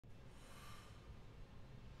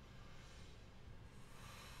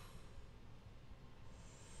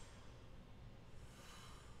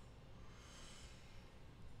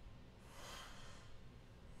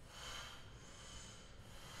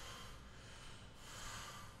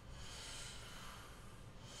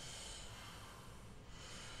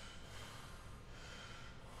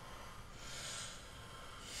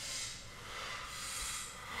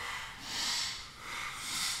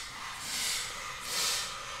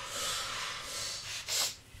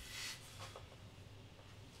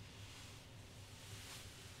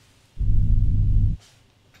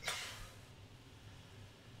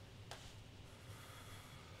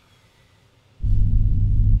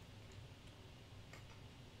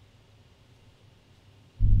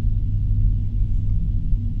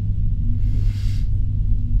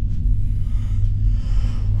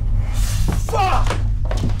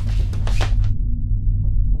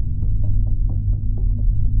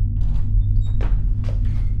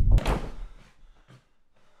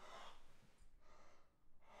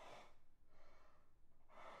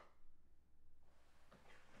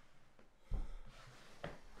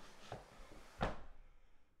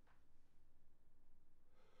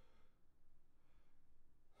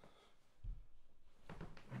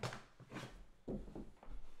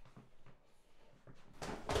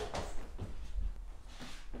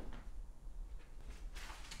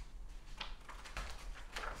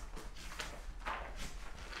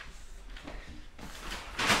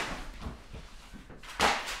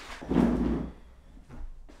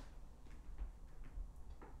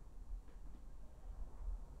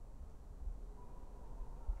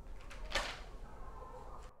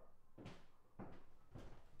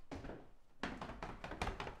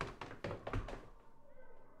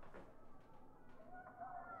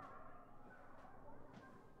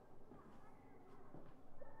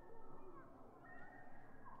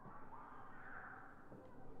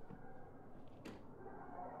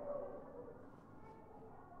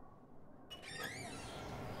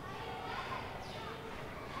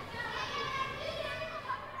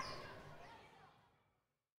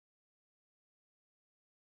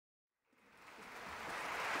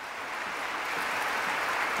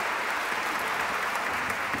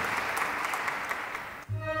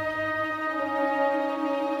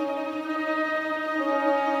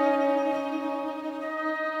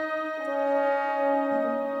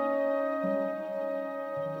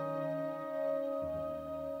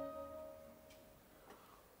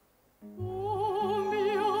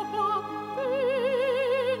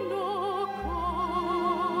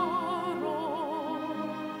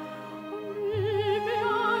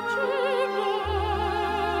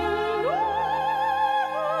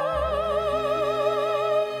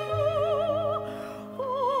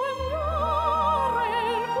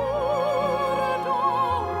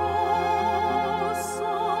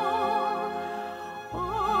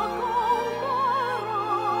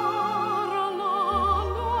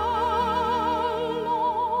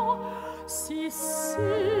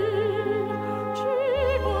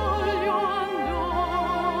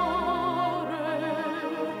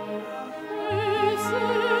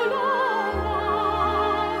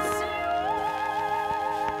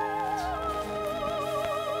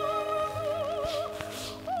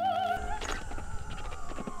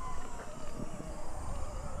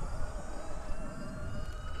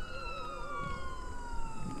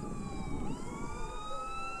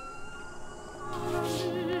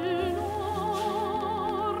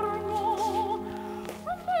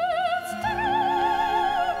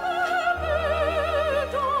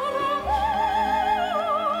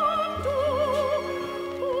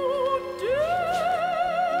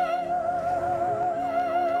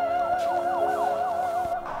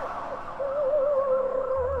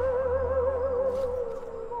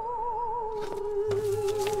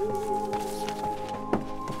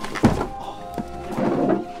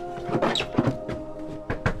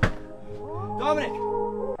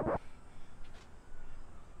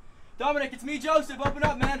Dominic, it's me, Joseph. Open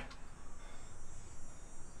up, man.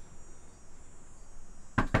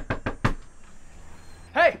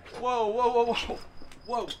 Hey! Whoa, whoa, whoa, whoa.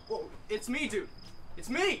 Whoa, whoa. It's me, dude. It's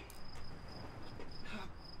me!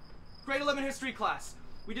 Grade 11 history class.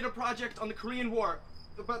 We did a project on the Korean War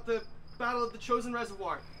about the Battle of the Chosin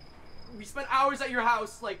Reservoir. We spent hours at your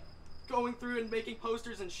house, like, going through and making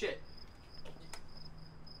posters and shit.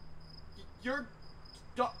 You're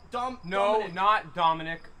No, Dominic. not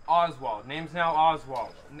Dominic. Oswald. Name's now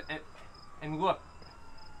Oswald. And look.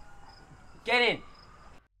 Get in.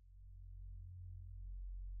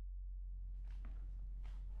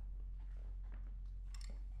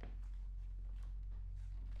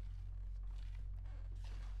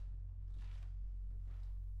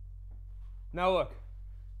 Now look.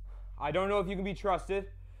 I don't know if you can be trusted,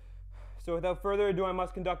 so without further ado, I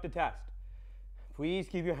must conduct a test. Please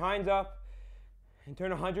keep your hands up and turn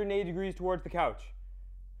 180 degrees towards the couch.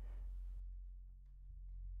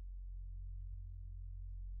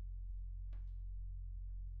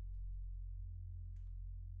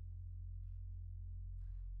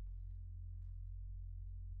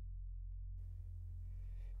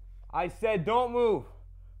 I said don't move.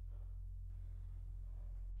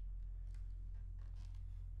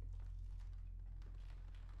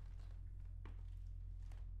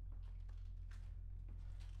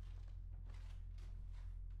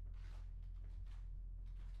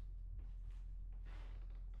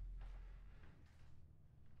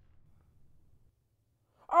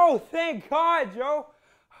 Oh, thank God, Joe.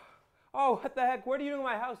 Oh, what the heck? What are you doing in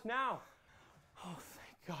my house now? Oh,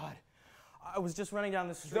 thank God. I was just running down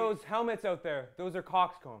the street. Those helmets out there, those are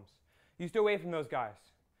coxcombs. You stay away from those guys.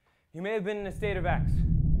 You may have been in a state of X. Do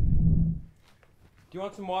you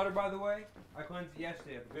want some water, by the way? I cleansed it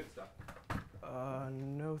yesterday of the good stuff.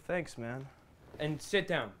 No thanks, man. And sit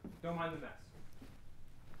down. Don't mind the mess.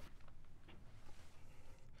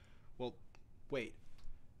 Well, wait.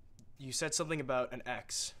 You said something about an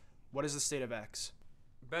X. What is the state of X?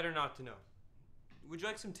 Better not to know. Would you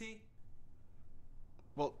like some tea?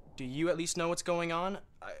 Well, do you at least know what's going on?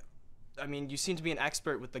 I mean, you seem to be an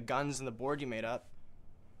expert with the guns and the board you made up.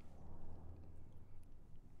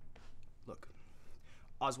 Look,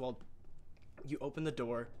 Oswald, you opened the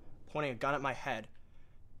door, pointing a gun at my head,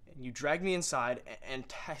 and you dragged me inside and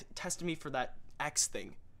tested me for that X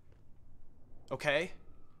thing. Okay?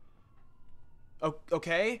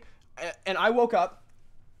 Okay? And I woke up,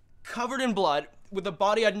 covered in blood, with a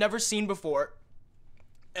body I'd never seen before,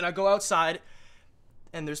 and I go outside,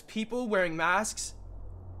 and there's people wearing masks.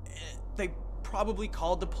 They probably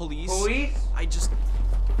called the police. Police?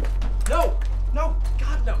 No,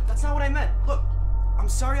 God, no, that's not what I meant. Look, I'm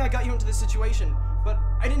sorry I got you into this situation, but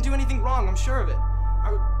I didn't do anything wrong, I'm sure of it.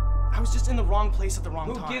 I was just in the wrong place at the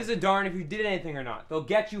wrong time. Who gives a darn if you did anything or not? They'll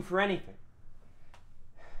get you for anything.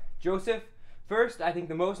 Joseph, first, I think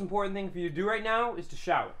the most important thing for you to do right now is to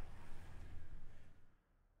shower.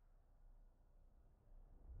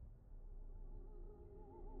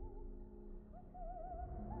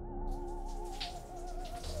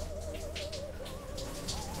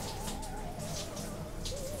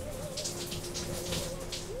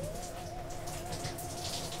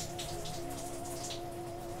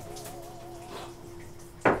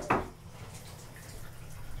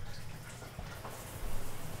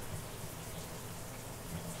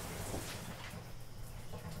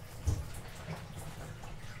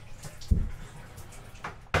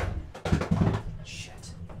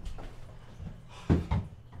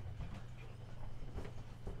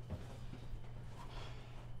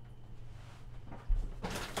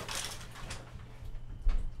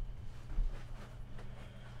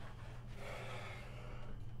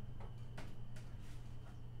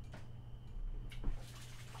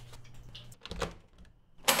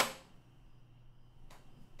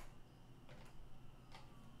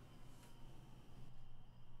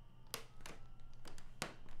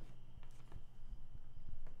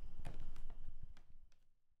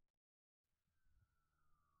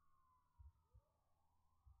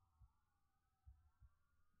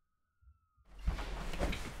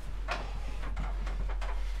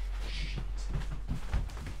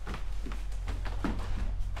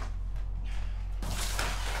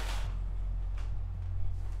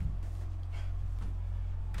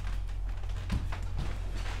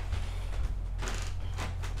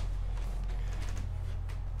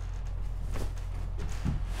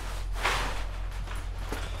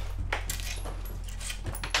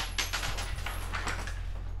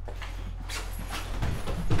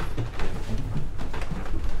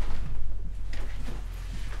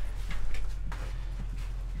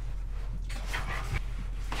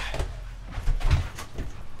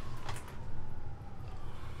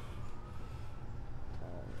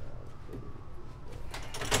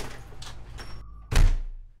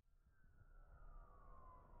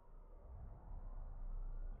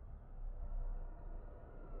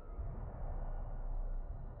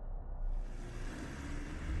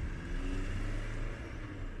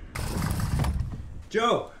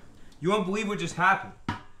 Joe, you won't believe what just happened.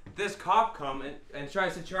 This cop comes and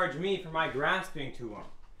tries to charge me for my grass being too long.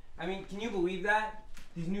 I mean, can you believe that?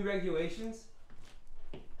 These new regulations?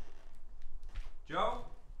 Joe?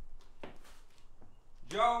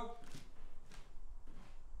 Joe?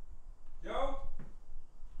 Joe?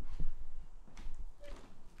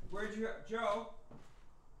 Where'd you go? Joe?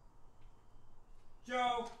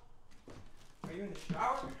 Joe? Are you in the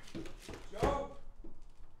shower? Joe?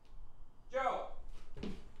 Joe?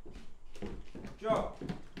 Joe?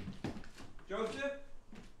 Joseph?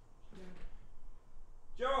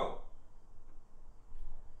 Joe?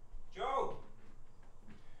 Joe?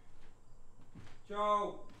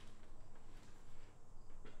 Joe?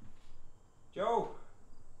 Joe?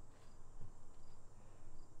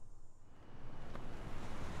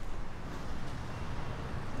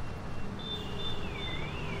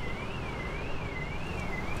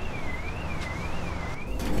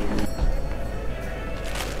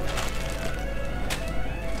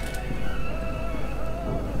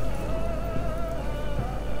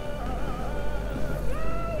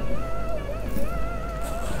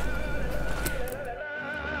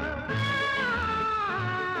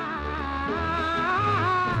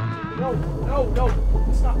 No,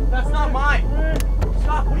 stop. That's not mine.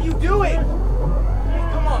 Stop. What are you doing? Hey,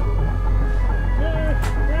 come on.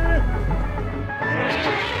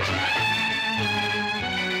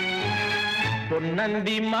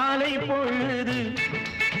 பொன்னந்தி மாலை பொழுது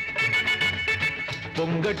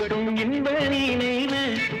பொங்கட்டும் இன்ப நினைவு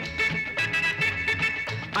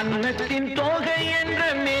அன்னத்தின் தோகை என்ற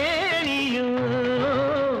மேனியோ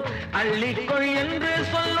அள்ளிக்கொள் என்று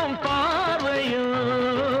சொல்லும் பார்வையோ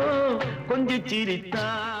கொஞ்சி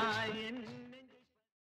சிரித்தார்